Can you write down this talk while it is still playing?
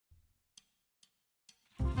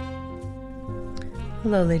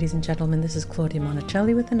Hello, ladies and gentlemen. This is Claudia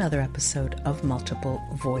Monicelli with another episode of Multiple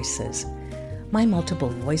Voices. My Multiple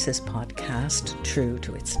Voices podcast, true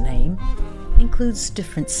to its name, includes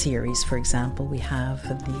different series. For example, we have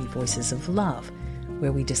the Voices of Love,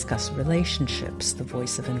 where we discuss relationships, the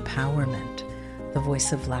voice of empowerment, the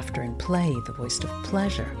voice of laughter and play, the voice of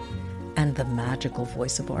pleasure, and the magical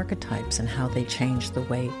voice of archetypes and how they change the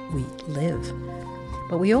way we live.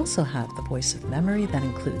 But we also have the voice of memory that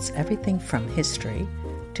includes everything from history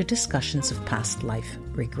to discussions of past life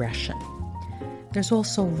regression. There's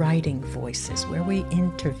also writing voices, where we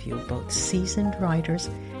interview both seasoned writers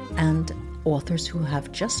and authors who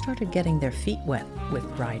have just started getting their feet wet with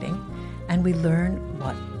writing, and we learn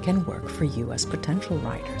what can work for you as potential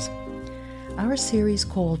writers. Our series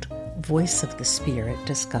called Voice of the Spirit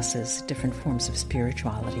discusses different forms of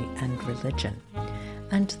spirituality and religion.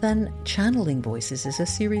 And then Channeling Voices is a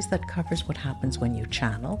series that covers what happens when you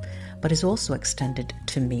channel, but is also extended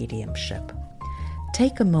to mediumship.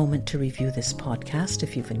 Take a moment to review this podcast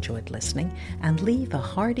if you've enjoyed listening, and leave a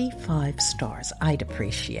hearty 5 stars. I'd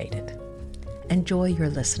appreciate it. Enjoy your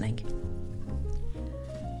listening.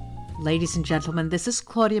 Ladies and gentlemen, this is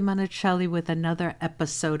Claudia Monicelli with another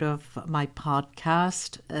episode of my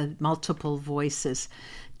podcast, Multiple Voices.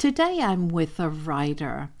 Today I'm with a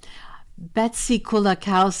writer, Betsey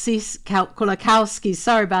Kulakowski.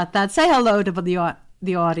 Sorry about that. Say hello to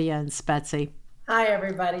the audience, Betsey. Hi,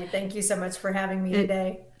 everybody. Thank you so much for having me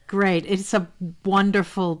today. Great. It's a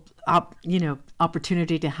wonderful,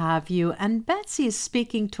 opportunity to have you. And Betsey is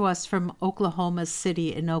speaking to us from Oklahoma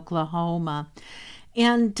City in Oklahoma.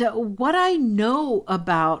 And what I know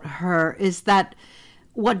about her is that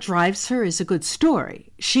what drives her is a good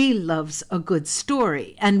story. She loves a good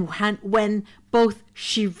story. And when both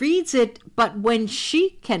she reads it, but when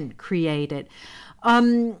she can create it,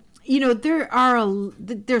 there's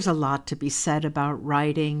a lot to be said about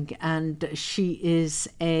writing. And she is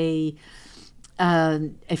a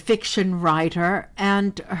fiction writer,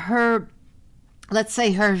 and her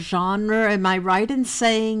genre, am I right in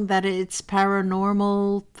saying that it's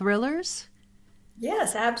paranormal thrillers?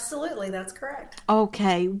 Yes, absolutely. That's correct.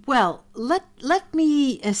 Okay. Well, let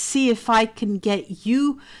me see if I can get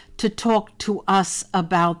you to talk to us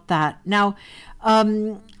about that. Now,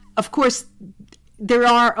 of course, there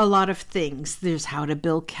are a lot of things. There's how to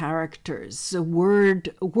build characters,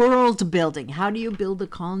 world building. How do you build a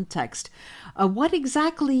context? What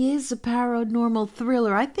exactly is a paranormal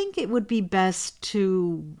thriller? I think it would be best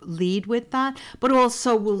to lead with that, but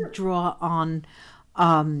also we'll draw on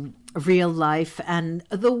real life and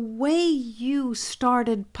the way you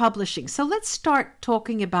started publishing. So let's start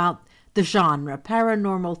talking about the genre,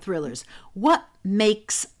 paranormal thrillers. What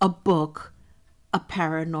makes a book a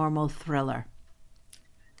paranormal thriller?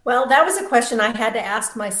 Well, that was a question I had to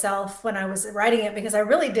ask myself when I was writing it, because I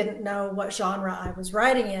really didn't know what genre I was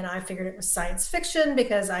writing in. I figured it was science fiction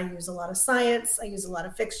because I use a lot of science. I use a lot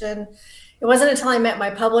of fiction. It wasn't until I met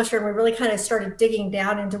my publisher and we really kind of started digging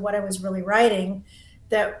down into what I was really writing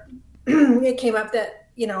that it came up that,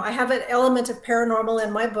 I have an element of paranormal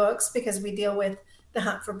in my books because we deal with the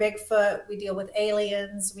hunt for Bigfoot. We deal with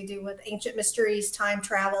aliens. We deal with ancient mysteries, time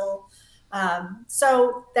travel.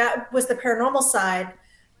 So that was the paranormal side.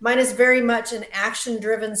 Mine is very much an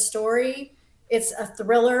action-driven story. It's a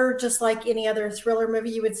thriller, just like any other thriller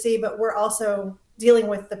movie you would see, but we're also dealing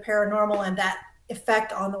with the paranormal and that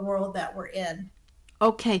effect on the world that we're in.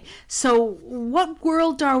 Okay, so what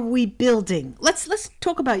world are we building? Let's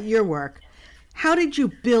talk about your work. How did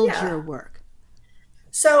you build your work?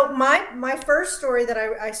 So my first story that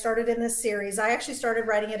I started in this series, I actually started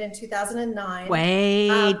writing it in 2009.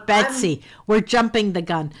 Wait, Betsey, we're jumping the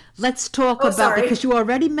gun. Let's talk because you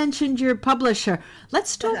already mentioned your publisher.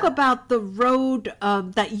 Let's talk about the road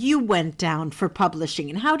that you went down for publishing,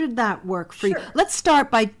 and how did that work for you? Let's start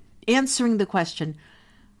by answering the question,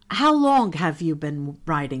 how long have you been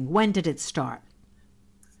writing? When did it start?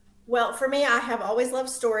 Well, for me, I have always loved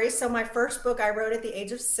stories. So my first book I wrote at the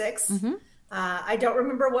age of 6. Mm-hmm. I don't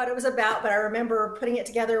remember what it was about, but I remember putting it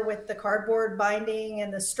together with the cardboard binding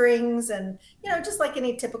and the strings and, just like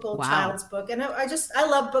any typical child's book. And I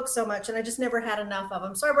love books so much, and I just never had enough of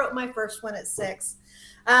them. So I wrote my first one at 6.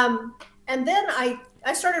 And then I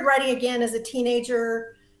started writing again as a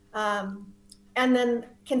teenager, and then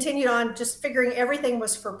continued on just figuring everything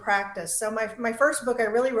was for practice. So my first book, I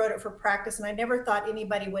really wrote it for practice, and I never thought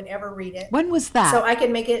anybody would ever read it. When was that? So I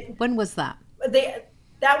can make it. When was that?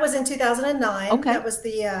 That was in 2009. Okay. That was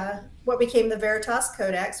the what became the Veritas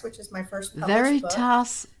Codex, which is my first published book.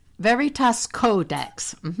 Veritas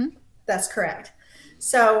Codex. Mm-hmm. That's correct.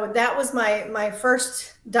 So that was my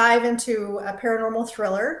first dive into a paranormal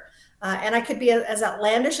thriller. And I could be as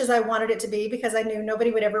outlandish as I wanted it to be because I knew nobody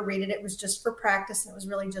would ever read it. It was just for practice, and it was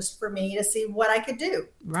really just for me to see what I could do.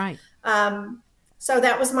 Right. So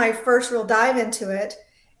that was my first real dive into it,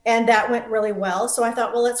 and that went really well. So I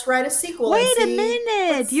thought, well, let's write a sequel. Wait a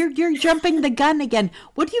minute. You're jumping the gun again.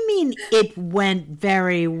 What do you mean it went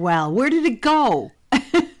very well? Where did it go?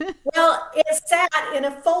 Well, it sat in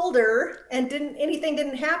a folder and anything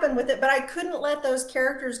didn't happen with it, but I couldn't let those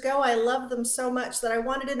characters go. I loved them so much that I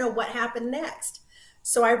wanted to know what happened next.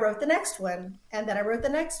 So I wrote the next one, and then I wrote the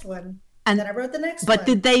next one, and then I wrote the next one. But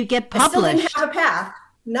did they get published? I still didn't have a path.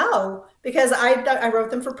 No, because I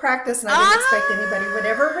wrote them for practice, and I didn't expect anybody would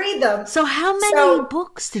ever read them. So how many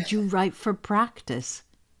books did you write for practice?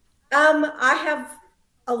 I have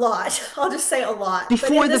a lot. I'll just say a lot.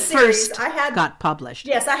 Before the first got published.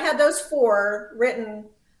 Yes, I had those 4 written.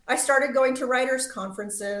 I started going to writers'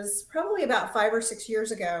 conferences probably about 5 or 6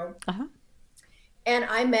 years ago. Uh-huh. And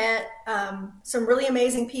I met some really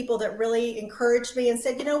amazing people that really encouraged me and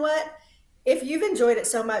said, you know what? If you've enjoyed it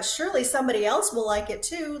so much, surely somebody else will like it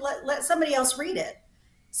too. Let somebody else read it.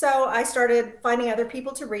 So I started finding other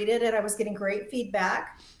people to read it, and I was getting great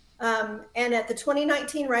feedback. And at the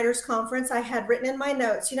 2019 Writers Conference, I had written in my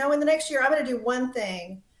notes, in the next year, I'm going to do one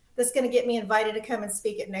thing that's going to get me invited to come and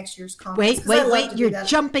speak at next year's conference. Wait, you're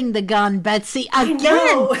jumping the gun, Betsey, again. I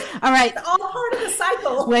know. All right. It's all part of the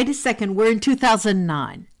cycle. Wait a second. We're in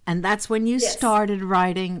 2009, and that's when you started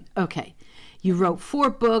writing. Okay. You wrote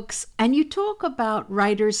 4 books, and you talk about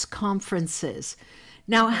writers' conferences.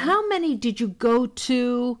 Now, how many did you go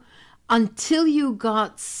to until you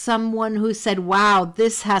got someone who said, wow,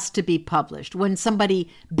 this has to be published? When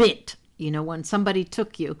somebody bit, when somebody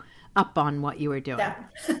took you up on what you were doing.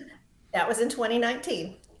 That was in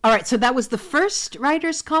 2019. All right. So that was the first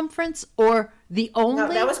writers' conference, or the only? No,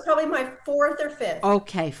 that was probably my 4th or 5th.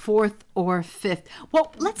 Okay. 4th or 5th.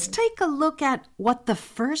 Well, let's take a look at what the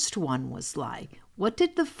first one was like. What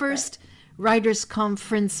did the first writers'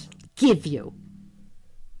 conference give you?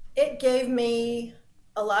 It gave me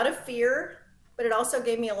a lot of fear, but it also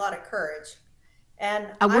gave me a lot of courage. And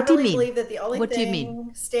I really believe that the only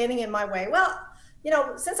thing standing in my way, well,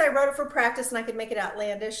 since I wrote it for practice and I could make it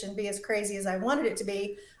outlandish and be as crazy as I wanted it to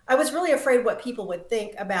be, I was really afraid what people would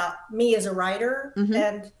think about me as a writer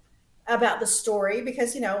and about the story,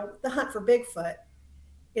 because, the hunt for Bigfoot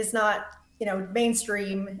is not,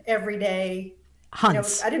 mainstream everyday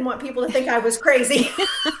hunts. I didn't want people to think I was crazy,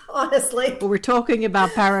 honestly. Well, we're talking about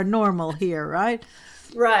paranormal here, right?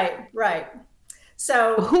 Right.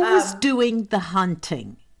 So who was doing the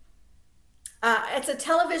hunting? It's a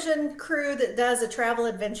television crew that does a travel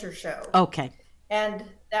adventure show. Okay. And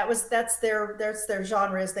that's their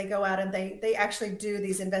genre, is they go out and they actually do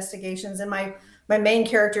these investigations. And my main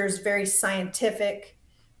character is very scientific.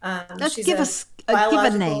 Give us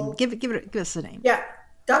a name. Give us a name. Yeah.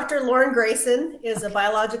 Dr. Lauren Grayson is a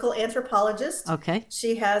biological anthropologist. Okay.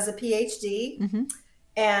 She has a PhD.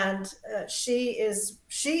 And she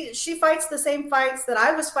fights the same fights that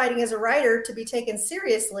I was fighting as a writer, to be taken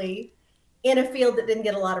seriously in a field that didn't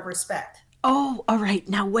get a lot of respect. Oh, all right.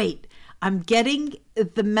 Now, wait. I'm getting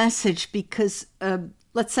the message, because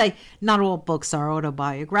let's say not all books are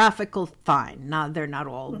autobiographical. Fine. They're not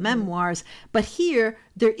all memoirs. But here,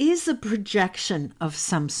 there is a projection of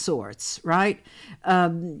some sorts, right?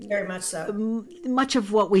 Very much so. Much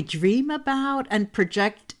of what we dream about and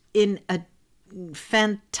project in a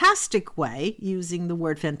fantastic way, using the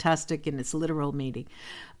word fantastic in its literal meaning.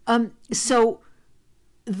 So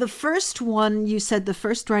the first one, you said the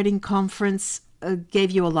first writing conference gave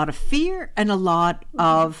you a lot of fear and a lot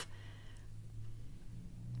of,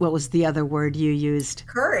 what was the other word you used?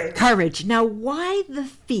 Courage. Now, why the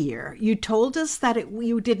fear? You told us that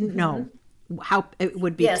you didn't know how it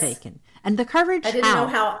would be taken. And the courage, I didn't know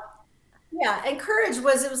how. Yeah, and courage it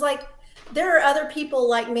was like, there are other people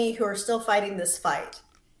like me who are still fighting this fight.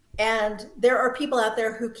 And there are people out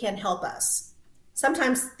there who can help us.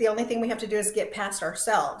 Sometimes the only thing we have to do is get past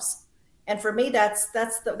ourselves. And for me, that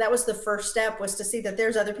was the first step, was to see that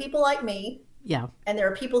there's other people like me. Yeah. And there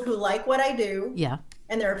are people who like what I do. Yeah.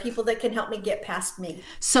 And there are people that can help me get past me.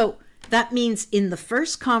 So that means in the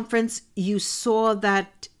first conference, you saw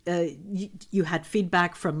that you had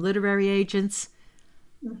feedback from literary agents.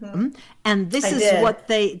 And this is what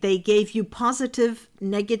they gave you: positive,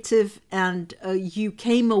 negative, and you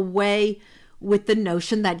came away with the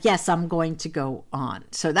notion that, yes, I'm going to go on.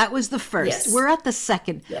 So that was the first. Yes. We're at the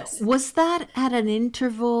second. Yes. Was that at an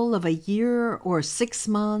interval of a year or 6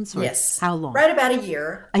 months? Or yes. How long? Right about a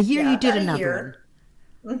year. A year, you did another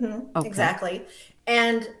one. Okay. Exactly.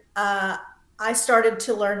 And I started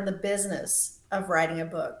to learn the business of writing a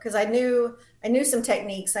book, because I knew some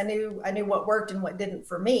techniques. I knew what worked and what didn't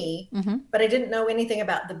for me, but I didn't know anything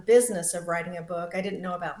about the business of writing a book. I didn't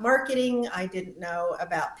know about marketing. I didn't know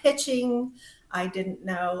about pitching. I didn't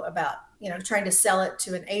know about, trying to sell it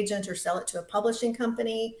to an agent or sell it to a publishing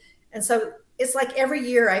company. And so it's like every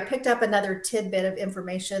year I picked up another tidbit of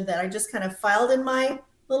information that I just kind of filed in my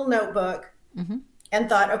little notebook and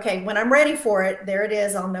thought, okay, when I'm ready for it, there it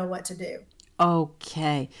is. I'll know what to do.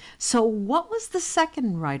 Okay. So what was the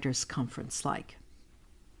second writers' conference like?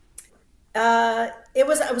 It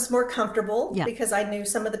was more comfortable Yeah. because I knew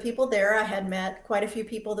some of the people there. I had met quite a few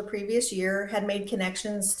people the previous year, had made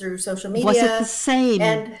connections through social media. Was it the same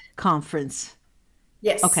And conference?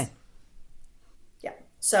 yes. Okay. Yeah.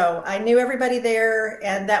 So I knew everybody there,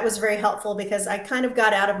 and that was very helpful because I kind of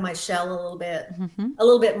got out of my shell a little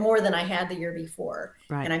bit more than I had the year before.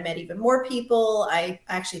 Right. And I met even more people. I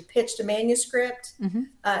actually pitched a manuscript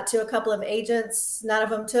to a couple of agents. None of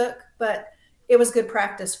them took, but it was good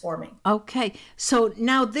practice for me. Okay. So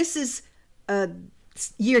now this is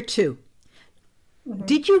year 2.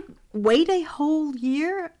 Did you wait a whole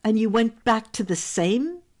year and you went back to the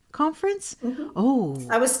same conference? Oh.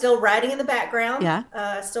 I was still writing in the background.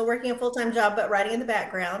 Yeah. Still working a full-time job, but writing in the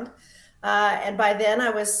background. And by then I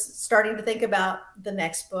was starting to think about the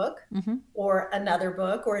next book or another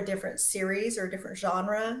book or a different series or a different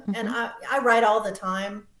genre. And I write all the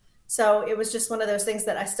time. So it was just one of those things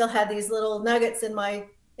that I still had these little nuggets in my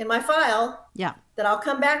file that I'll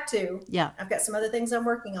come back to. Yeah. I've got some other things I'm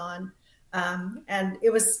working on. And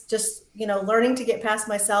it was just, learning to get past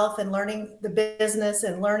myself and learning the business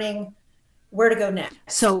and learning where to go next.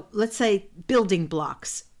 So let's say building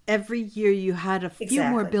blocks. Every year you had a few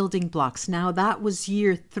more building blocks. Now that was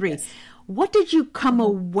year 3. Yes. What did you come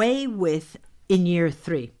away with in year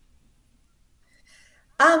 3?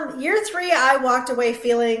 Year 3, I walked away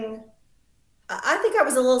feeling, I think I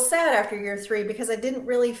was a little sad after year 3 because I didn't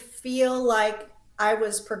really feel like I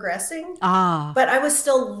was progressing, but I was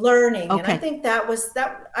still learning. Okay. And I think that was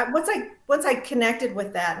that. Once I connected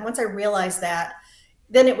with that, and once I realized that,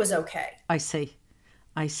 then it was okay. I see.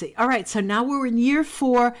 All right. So now we're in year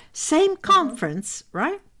 4, same conference,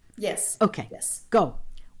 right? Yes. Okay. Yes. Go.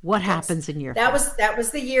 What happens in year 4? That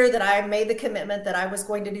was the year that I made the commitment that I was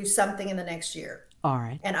going to do something in the next year. All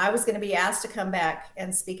right. And I was going to be asked to come back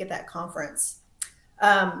and speak at that conference.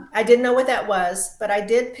 I didn't know what that was, but I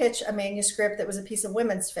did pitch a manuscript that was a piece of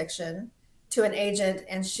women's fiction to an agent,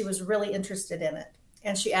 and she was really interested in it.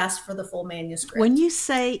 And she asked for the full manuscript. When you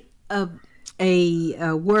say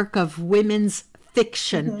a work of women's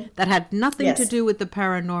fiction that had nothing to do with the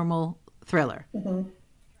paranormal thriller.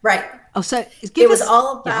 Right. Oh, so it was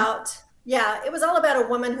all about, it was all about a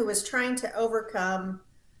woman who was trying to overcome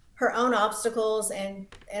her own obstacles and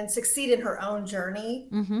succeed in her own journey.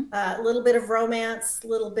 A little bit of romance, a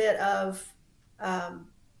little bit of,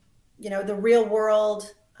 the real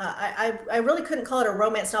world. I really couldn't call it a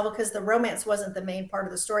romance novel because the romance wasn't the main part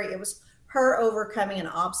of the story. It was her overcoming an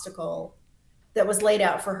obstacle that was laid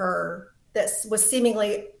out for her that was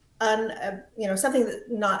seemingly something that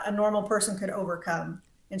not a normal person could overcome.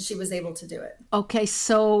 And she was able to do it. Okay,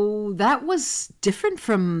 so that was different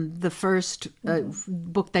from the first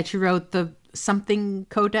book that you wrote, the something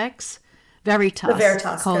Codex? Veritas. The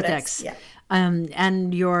Veritas Codex, yeah.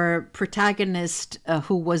 And your protagonist,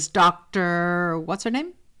 who was Dr. What's her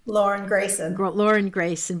name? Lauren Grayson. Lauren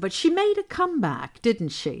Grayson, but she made a comeback, didn't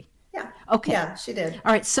she? Yeah. Okay. Yeah, she did.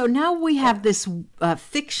 All right, so now we have this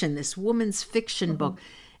fiction, this woman's fiction book,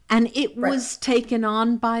 and it was taken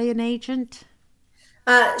on by an agent?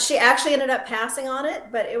 She actually ended up passing on it,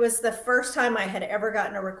 but it was the first time I had ever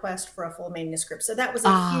gotten a request for a full manuscript. So that was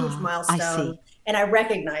a huge milestone. I see. And I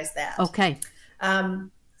recognized that. Okay.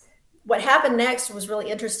 What happened next was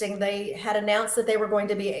really interesting. They had announced that they were going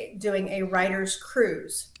to be doing a writer's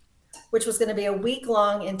cruise, which was going to be a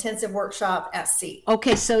week-long intensive workshop at sea.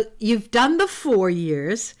 Okay, so you've done the 4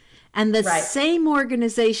 years, and the same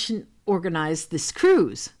organization organized this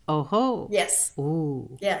cruise. Oh ho. Yes.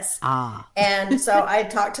 Ooh. Yes. And so I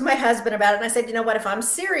talked to my husband about it, and I said, you know what, if I'm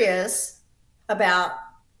serious about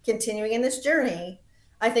continuing in this journey,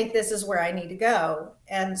 I think this is where I need to go.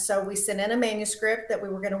 And so we sent in a manuscript that we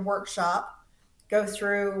were going to workshop, go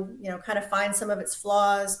through, kind of find some of its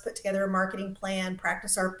flaws, put together a marketing plan,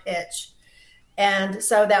 practice our pitch. And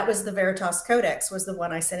so that was the Veritas Codex was the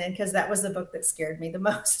one I sent in because that was the book that scared me the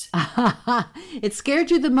most. It scared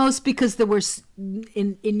you the most because there were,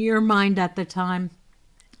 in your mind at the time,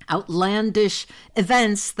 outlandish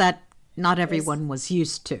events that not everyone was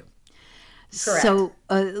used to. Correct. So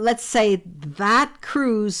let's say that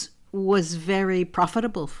cruise was very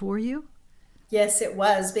profitable for you? Yes, it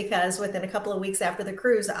was, because within a couple of weeks after the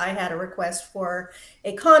cruise, I had a request for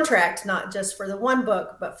a contract, not just for the one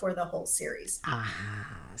book, but for the whole series.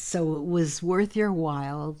 So it was worth your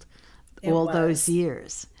while It all was. those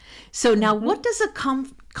years. So now what does a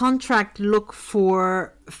contract look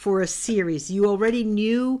for a series? You already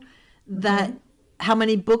knew that how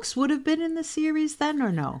many books would have been in the series then,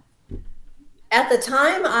 or no? At the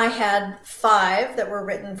time, I had 5 that were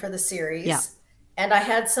written for the series. Yeah. And I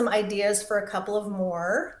had some ideas for a couple of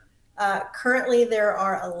more. Currently, there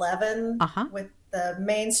are 11 with the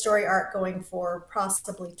main story arc going for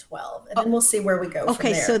possibly 12. And then we'll see where we go from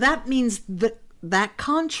there. Okay, so that means that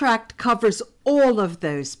contract covers all of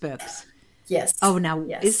those books. Yes. Oh, now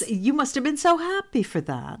yes. You must have been so happy for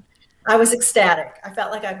that. I was ecstatic. I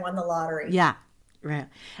felt like I'd won the lottery. Yeah, right.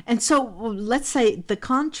 And so let's say the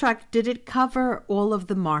contract, did it cover all of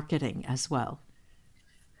the marketing as well?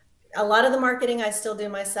 A lot of the marketing I still do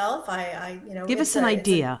myself. Give us an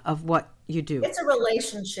idea of what you do. It's a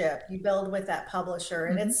relationship you build with that publisher,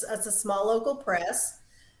 and it's a small local press.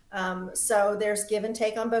 So there's give and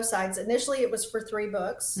take on both sides. Initially, it was for 3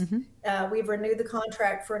 books. We've renewed the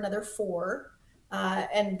contract for another 4.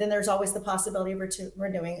 And then there's always the possibility of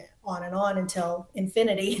renewing on and on until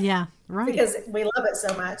infinity. Yeah, right. Because we love it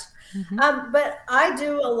so much. But I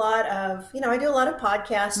do a lot of, I do a lot of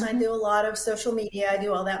podcasts. I do a lot of social media. I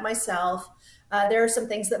do all that myself. There are some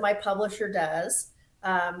things that my publisher does.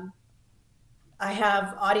 I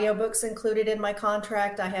have audiobooks included in my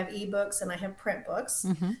contract. I have ebooks and I have print books.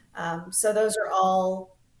 So those are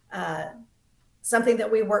all something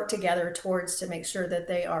that we work together towards to make sure that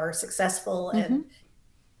they are successful. And,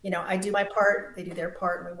 I do my part, they do their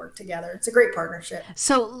part, and we work together. It's a great partnership.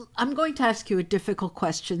 So I'm going to ask you a difficult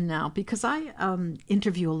question now, because I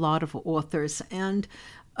interview a lot of authors. And,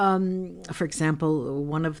 for example,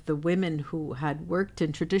 one of the women who had worked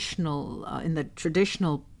in the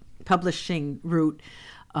traditional publishing route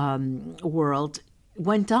world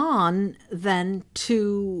went on then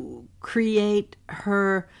to create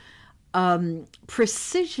her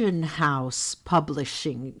precision house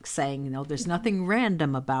publishing, saying, there's nothing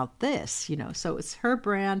random about this, so it's her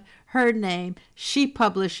brand, her name, she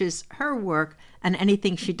publishes her work and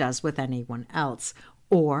anything she does with anyone else.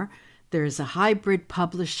 Or there's a hybrid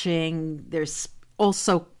publishing, there's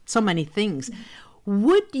also so many things.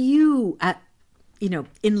 Would you,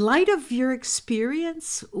 in light of your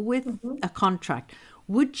experience with a contract,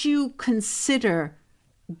 would you consider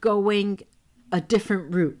going a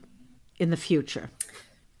different route in the future?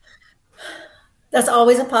 That's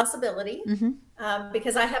always a possibility,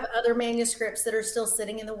 because I have other manuscripts that are still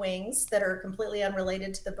sitting in the wings that are completely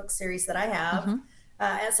unrelated to the book series that I have.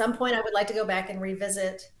 At some point, I would like to go back and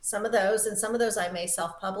revisit some of those, and some of those I may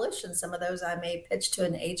self-publish, and some of those I may pitch to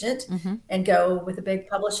an agent and go with a big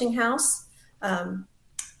publishing house. I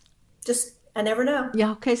never know.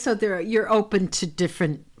 Yeah. Okay. So you're open to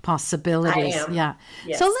different possibilities. I am. Yeah.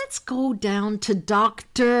 Yes. So let's go down to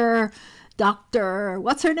Dr.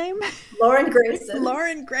 What's her name? Lauren Grayson.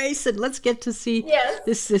 Lauren Grayson. Let's get to see Yes.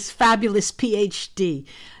 this fabulous PhD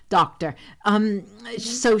doctor.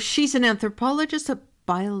 So she's an anthropologist, a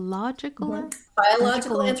biological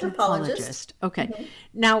anthropologist. Okay.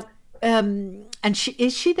 Now, and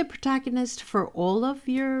is she the protagonist for all of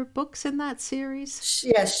your books in that series?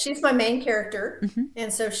 Yes, she's my main character,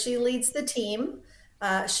 and so she leads the team.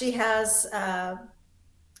 She has a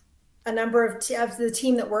number of the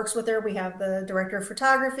team that works with her. We have the director of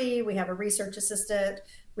photography, we have a research assistant,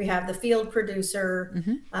 we have the field producer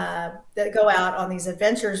that go out on these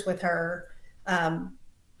adventures with her.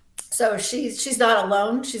 So she's not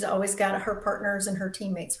alone. She's always got her partners and her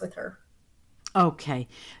teammates with her. Okay,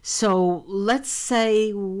 so let's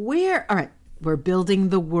say all right, we're building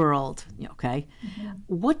the world, okay?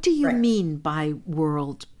 What do you mean by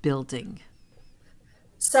world building?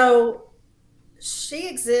 So she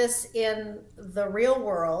exists in the real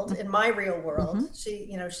world, in my real world. She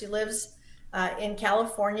lives in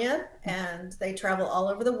California, and they travel all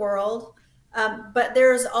over the world. But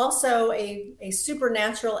there's also a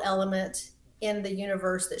supernatural element in the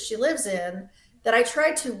universe that she lives in that I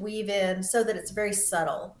try to weave in so that it's very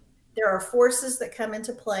subtle. There are forces that come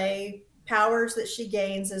into play, powers that she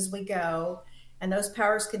gains as we go, and those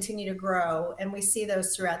powers continue to grow, and we see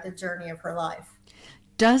those throughout the journey of her life.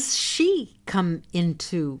 Does she come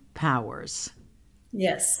into powers?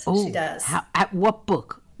 Yes, she does. At what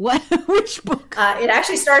book? Which book? It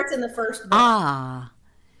actually starts in the first book.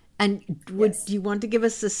 And do you want to give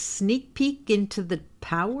us a sneak peek into the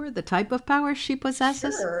type of power she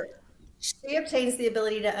possesses? Sure. She obtains the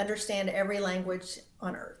ability to understand every language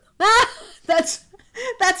on Earth. That's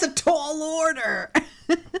That's a tall order.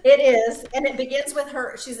 It is, and it begins with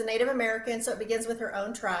her. She's a Native American, so it begins with her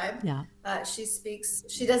own tribe. Yeah.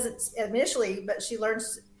 She doesn't initially, but she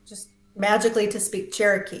learns just magically to speak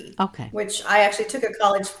Cherokee. Okay. Which I actually took a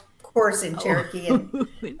college course in Cherokee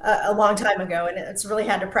a long time ago, and it's really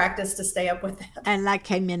had to practice to stay up with that. And that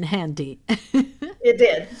came in handy. It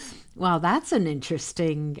did. Well, that's an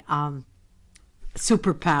interesting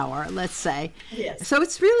superpower, let's say. Yes. So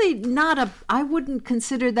it's really not I wouldn't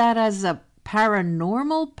consider that as a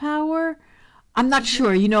paranormal power. I'm not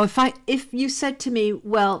sure. If you said to me,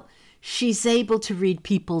 well, she's able to read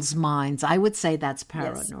people's minds, I would say that's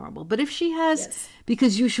paranormal. Yes. But if she has,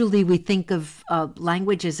 because usually we think of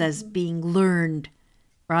languages as being learned,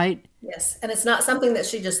 right? Yes. And it's not something that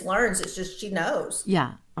she just learns. It's just she knows.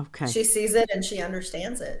 Yeah. Okay. She sees it and she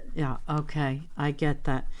understands it. Yeah. Okay. I get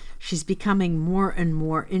that. She's becoming more and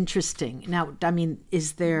more interesting. Now, I mean,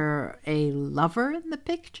 is there a lover in the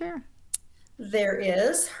picture? There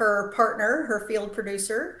is. Her partner, her field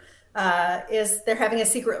producer, they're having a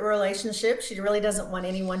secret relationship. She really doesn't want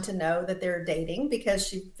anyone to know that they're dating because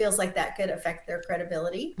she feels like that could affect their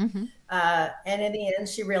credibility. Mm-hmm. And in the end,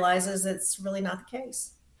 she realizes it's really not the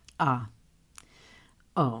case.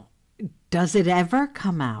 Oh, does it ever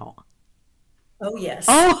come out? Oh, yes.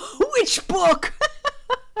 Oh, which book?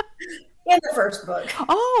 In the first book.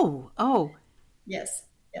 Oh. Yes.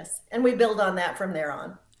 And we build on that from there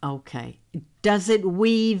on. Okay. Does it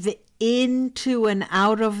weave into and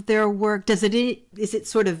out of their work? Is it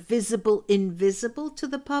sort of invisible to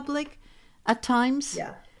the public at times?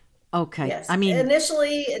 Yeah. Okay. Yes. I mean,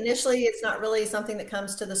 initially it's not really something that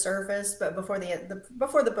comes to the surface, but before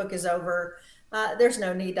the book is over, there's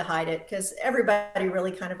no need to hide it because everybody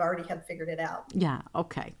really kind of already had figured it out. Yeah.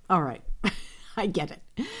 Okay. All right. I get it.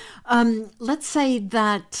 Let's say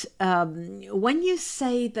that when you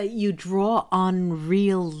say that you draw on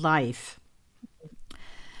real life,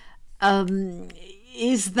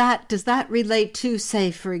 does that relate to,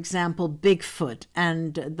 say, for example, Bigfoot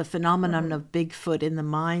and the phenomenon of Bigfoot in the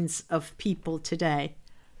minds of people today?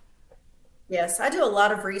 Yes, I do a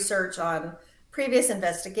lot of research on previous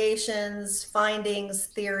investigations, findings,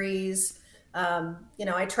 theories.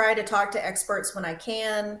 I try to talk to experts when I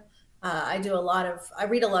can. I read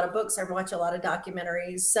a lot of books. I watch a lot of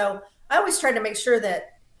documentaries. So I always try to make sure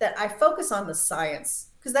that I focus on the science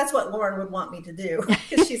because that's what Lauren would want me to do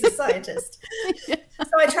because she's a scientist.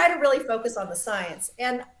 So I try to really focus on the science.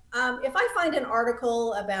 And if I find an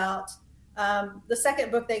article about the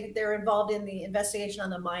second book, they're involved in the investigation on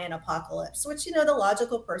the Mayan apocalypse, which, the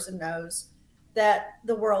logical person knows that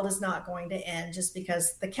the world is not going to end just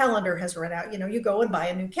because the calendar has run out. You go and buy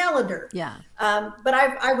a new calendar. Yeah. But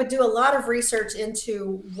I would do a lot of research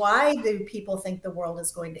into why do people think the world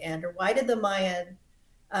is going to end, or why did the Mayan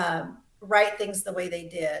write things the way they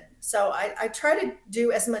did. So I try to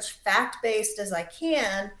do as much fact-based as I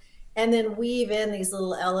can, and then weave in these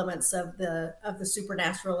little elements of the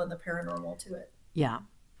supernatural and the paranormal to it. Yeah.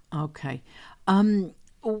 Okay.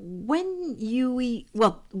 When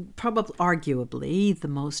probably arguably the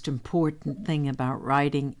most important thing about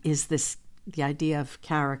writing is the idea of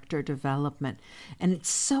character development, and it's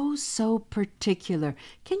so particular.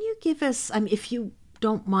 Can you give us, if you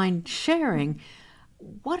don't mind sharing,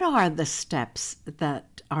 what are the steps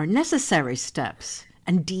that are necessary steps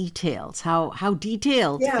and details? How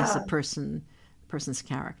detailed is a person's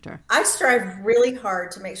character? I strive really hard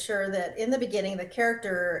to make sure that in the beginning, the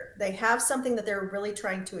character, they have something that they're really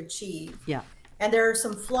trying to achieve. Yeah. And there are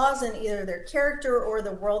some flaws in either their character or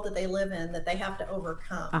the world that they live in that they have to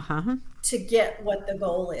overcome to get what the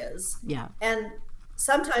goal is. Yeah. And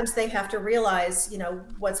sometimes they have to realize,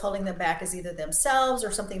 what's holding them back is either themselves or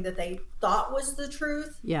something that they thought was the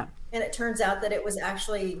truth. Yeah. And it turns out that it was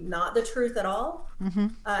actually not the truth at all. Mm-hmm.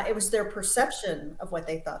 It was their perception of what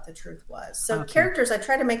they thought the truth was. So characters, I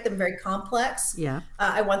try to make them very complex. Yeah.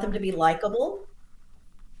 I want them to be likable.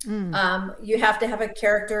 You have to have a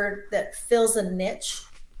character that fills a niche.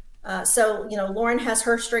 So Lauren has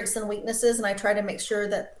her strengths and weaknesses, and I try to make sure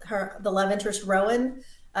that the love interest, Rowan,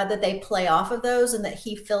 that they play off of those and that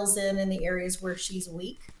he fills in the areas where she's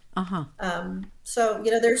weak. So,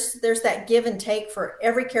 there's that give and take for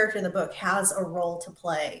every character in the book has a role to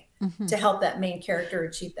play to help that main character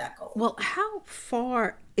achieve that goal. Well, how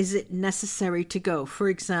far is it necessary to go? For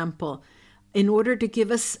example, in order to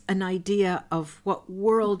give us an idea of what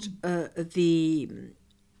world the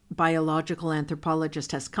biological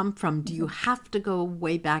anthropologist has come from, do you have to go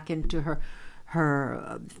way back into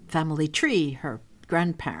her family tree, her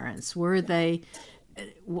grandparents? Were they,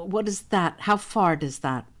 what is that? How far does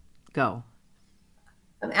that go?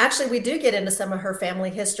 Actually, we do get into some of her family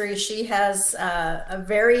history. She has a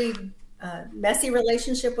very messy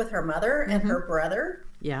relationship with her mother and her brother.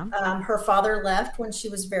 Yeah. Her father left when she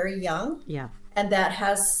was very young. Yeah. And that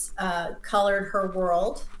has colored her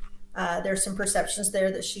world. There's some perceptions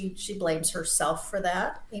there that she blames herself for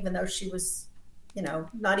that, even though she was,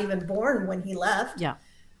 not even born when he left. Yeah.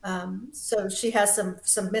 So she has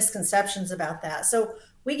some misconceptions about that. So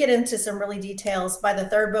we get into some really details. By the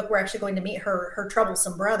third book, we're actually going to meet her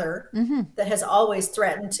troublesome brother that has always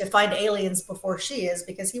threatened to find aliens before she is,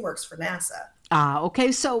 because he works for NASA.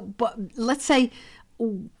 Okay. So, but let's say,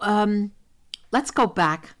 let's go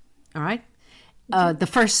back. All right. The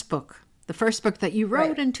first book that you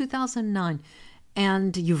wrote in 2009,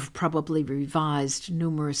 and you've probably revised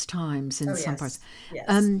numerous times in some parts.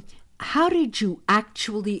 Yes. How did you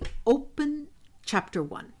actually open chapter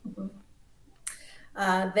 1?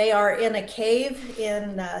 They are in a cave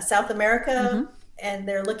in South America, and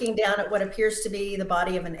they're looking down at what appears to be the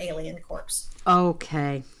body of an alien corpse.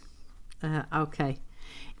 Okay. Okay.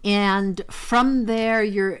 And from there,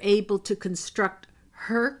 you're able to construct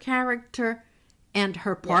her character and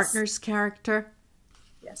her partner's character?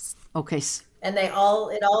 Yes. Okay. And it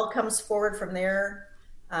all comes forward from there.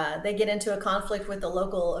 They get into a conflict with the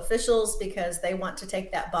local officials because they want to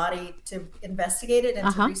take that body to investigate it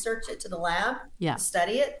and to research it to the lab, to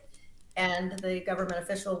study it. And the government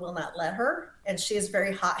official will not let her. And she is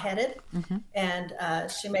very hot-headed. And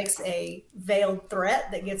she makes a veiled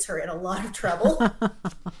threat that gets her in a lot of trouble.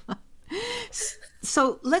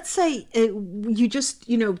 So let's say you just,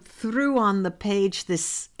 threw on the page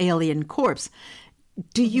this alien corpse.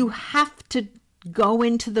 Do you have to go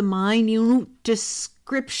into the minute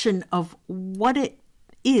description of what it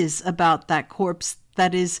is about that corpse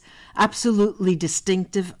that is absolutely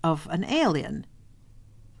distinctive of an alien?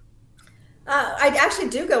 I actually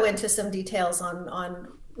do go into some details on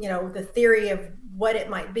the theory of what it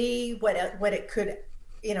might be, what it could,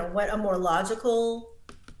 what a more logical,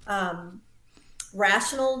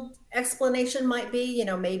 rational explanation might be.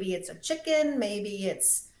 Maybe it's a chicken, maybe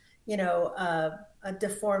it's a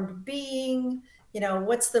deformed being.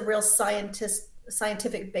 What's the real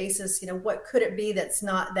scientific basis? What could it be that's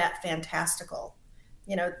not that fantastical?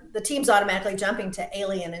 The team's automatically jumping to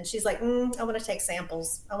alien, and she's like, I want to take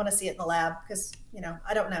samples. I want to see it in the lab because,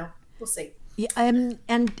 I don't know. We'll see. Yeah,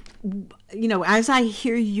 and as I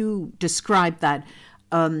hear you describe that,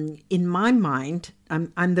 in my mind,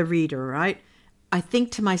 I'm the reader, right? I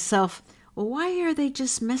think to myself, well, why are they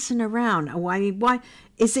just messing around? Why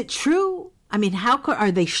is it true? I mean,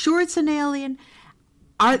 are they sure it's an alien?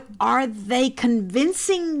 Are they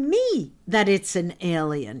convincing me that it's an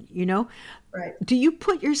alien? Right. Do you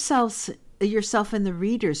put yourself in the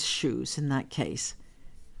reader's shoes in that case?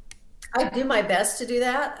 I do my best to do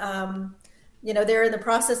that. They're in the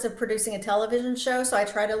process of producing a television show, so I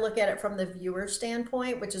try to look at it from the viewer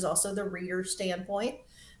standpoint, which is also the reader standpoint.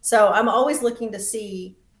 So I'm always looking to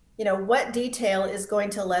see, what detail is going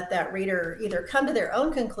to let that reader either come to their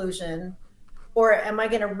own conclusion, or am I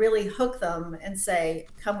going to really hook them and say,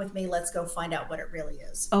 come with me, let's go find out what it really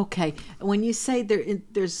is. Okay. When you say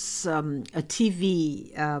there's a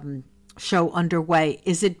TV show underway,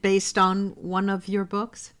 is it based on one of your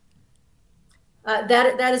books?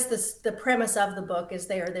 That is the premise of the book, is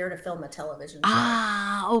they are there to film a television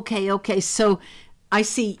show. Okay. So I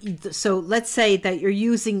see. So let's say that you're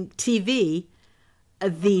using TV,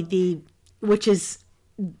 which is,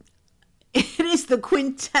 it is the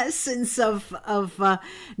quintessence of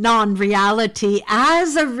non-reality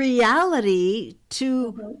as a reality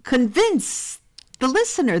to convince the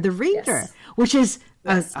listener, the reader, which is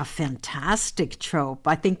a fantastic trope.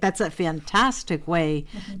 I think that's a fantastic way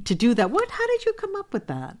to do that. How did you come up with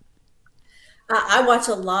that? I watch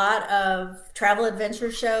a lot of travel adventure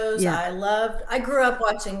shows. Yeah. I grew up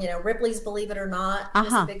watching, Ripley's Believe It or Not. It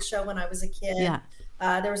was a big show when I was a kid. Yeah.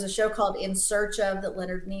 There was a show called In Search Of that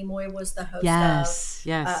Leonard Nimoy was the host of. Yes.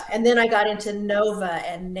 And then I got into Nova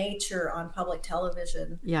and Nature on public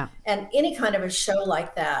television. Yeah. And any kind of a show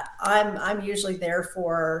like that, I'm usually there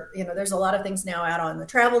for. There's a lot of things now out on the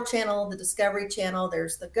Travel Channel, the Discovery Channel.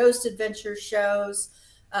 There's the Ghost Adventure shows.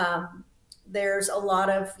 There's a lot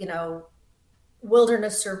of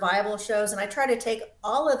wilderness survival shows, and I try to take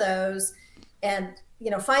all of those and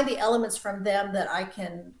find the elements from them that I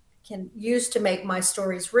can use to make my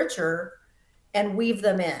stories richer and weave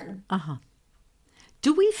them in.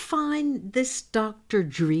 Do we find this doctor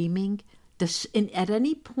dreaming? At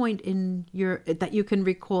any point in that you can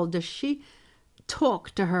recall, does she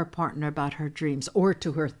talk to her partner about her dreams, or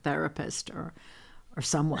to her therapist, or or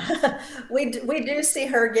someone. We do see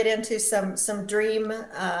her get into some dream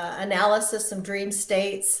analysis, some dream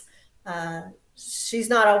states. She's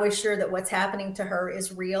not always sure that what's happening to her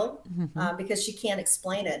is real, because she can't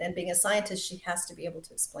explain it. And being a scientist, she has to be able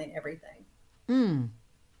to explain everything.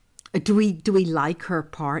 Do we like her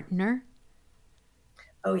partner?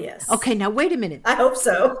 Oh, yes. Okay, now wait a minute. I hope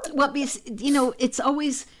so. Well, because, it's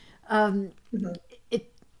always,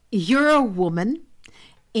 you're a woman,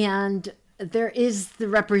 and there is the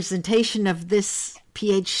representation of this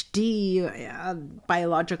PhD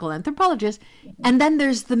biological anthropologist, and then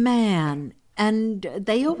there's the man, and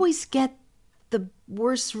they always get the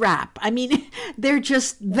worst rap. I mean, they're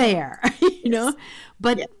just there,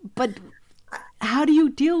 but how do you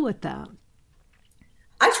deal with that?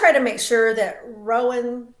 I try to make sure that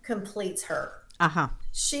Rowan completes her.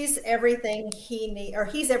 She's everything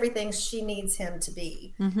he's everything she needs him to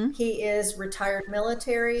be. He is retired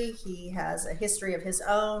military. He has a history of his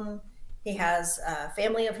own. He has a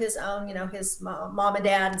family of his own. His mom and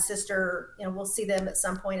dad and sister. We'll see them at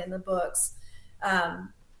some point in the books.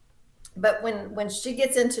 But when she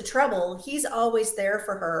gets into trouble, he's always there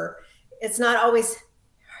for her. It's not always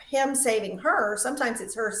him saving her. Sometimes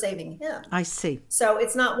it's her saving him. I see. So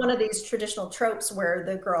it's not one of these traditional tropes where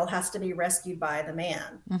the girl has to be rescued by the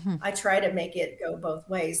man. I try to make it go both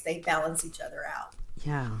ways. They balance each other out.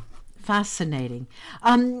 Yeah. Fascinating.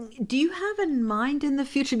 Do you have in mind in the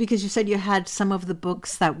future, because you said you had some of the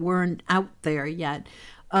books that weren't out there yet,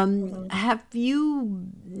 have you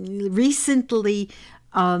recently,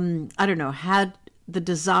 had the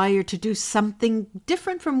desire to do something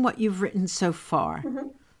different from what you've written so far?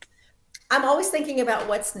 I'm always thinking about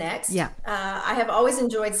what's next. Yeah. I have always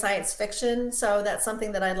enjoyed science fiction, so that's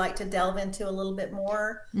something that I'd like to delve into a little bit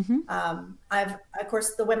more. Of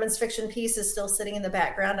course, the women's fiction piece is still sitting in the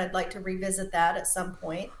background. I'd like to revisit that at some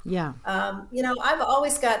point. Yeah. I've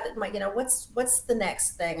always got what's the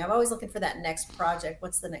next thing? I'm always looking for that next project.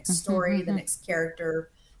 What's the next story, the next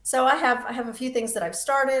character? So I have a few things that I've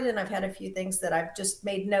started, and I've had a few things that I've just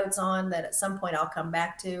made notes on that at some point I'll come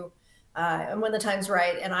back to. And when the time's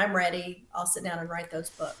right and I'm ready, I'll sit down and write those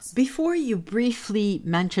books. Before, you briefly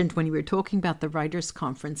mentioned, when you were talking about the Writers'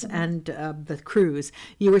 Conference and the cruise,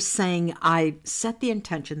 you were saying, I set the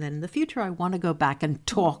intention that in the future I want to go back and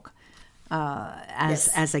talk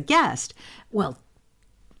as a guest. Well,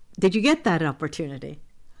 did you get that opportunity?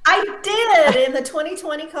 I did. In the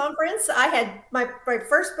 2020 conference, I had my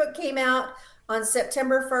first book came out on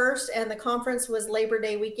September 1st, and the conference was Labor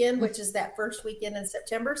Day weekend, which is that first weekend in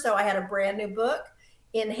September. So I had a brand new book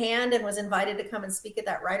in hand and was invited to come and speak at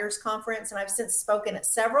that writers conference. And I've since spoken at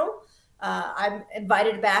several. I'm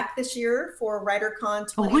invited back this year for WriterCon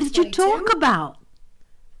 2022. What did you talk about?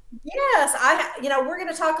 Yes, we're going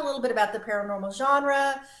to talk a little bit about the paranormal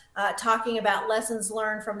genre, talking about lessons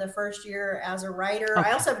learned from the first year as a writer. Okay.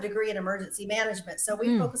 I also have a degree in emergency management, so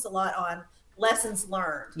we focus a lot on lessons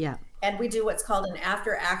learned. Yeah. And we do what's called an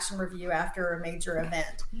after action review after a major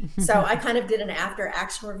event. So I kind of did an after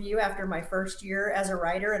action review after my first year as a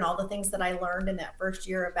writer, and all the things that I learned in that first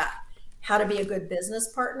year about how to be a good business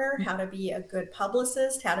partner, how to be a good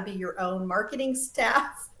publicist, how to be your own marketing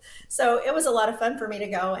staff. So it was a lot of fun for me to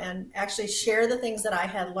go and actually share the things that I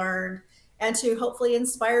had learned, and to hopefully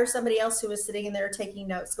inspire somebody else who was sitting in there taking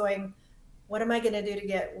notes going, what am I going to do to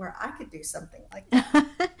get where I could do something like that?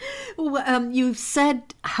 Well, you've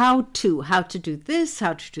said how to do this,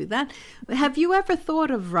 how to do that. Have you ever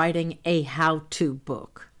thought of writing a how-to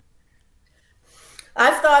book?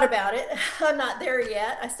 I've thought about it. I'm not there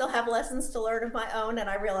yet. I still have lessons to learn of my own, and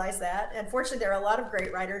I realize that. And fortunately, there are a lot of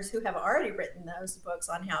great writers who have already written those books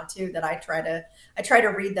on how to, that I try to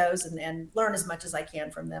read those and learn as much as I can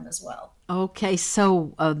from them as well. Okay,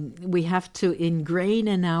 so we have to ingrain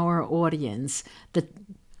in our audience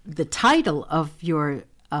the title of your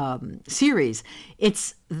series.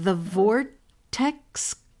 It's The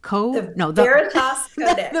Vortex Code? The Veritas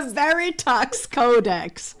Codex. The Veritas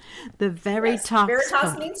Codex. The Veritas. Yes,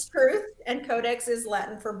 Veritas means truth, and Codex is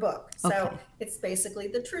Latin for book. So it's basically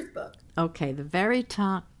the truth book. Okay, the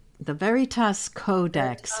Veritas Codex. Veritas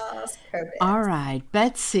Codex. All right,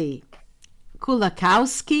 Betsey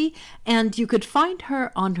Kulakowski, and you could find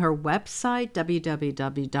her on her website,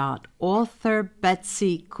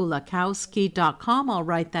 www.author.betseykulakowski.com. I'll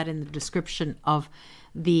write that in the description of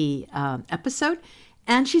the episode.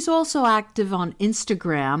 And she's also active on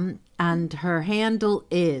Instagram, and her handle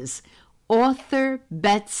is Author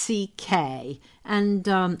Betsey K. And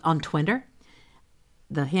on Twitter,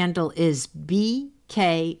 the handle is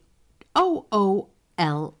BKOOLI.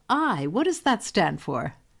 What does that stand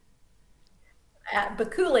for?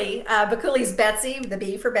 Bakuli. Bakuli's Betsey, the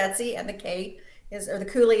B for Betsy, and the K or the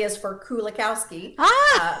Kuli is for Kulakowski.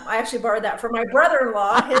 Ah! I actually borrowed that from my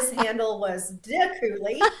brother-in-law. His handle was De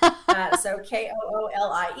Koolie. So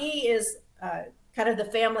Koolie is kind of the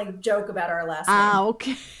family joke about our last name. Ah,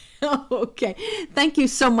 okay. Okay. Thank you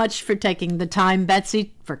so much for taking the time,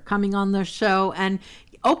 Betsey, for coming on the show and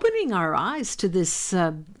opening our eyes to this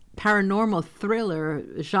paranormal thriller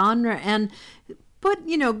genre. But,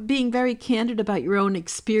 being very candid about your own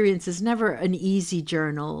experience is never an easy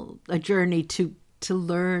journey to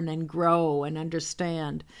learn and grow and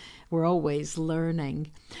understand. We're always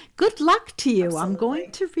learning. Good luck to you. Absolutely. I'm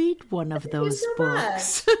going to read one of those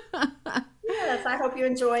books. Yes, I hope you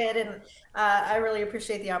enjoy it. And I really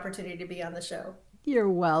appreciate the opportunity to be on the show.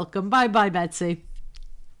 You're welcome. Bye-bye, Betsey.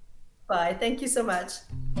 Bye. Thank you so much.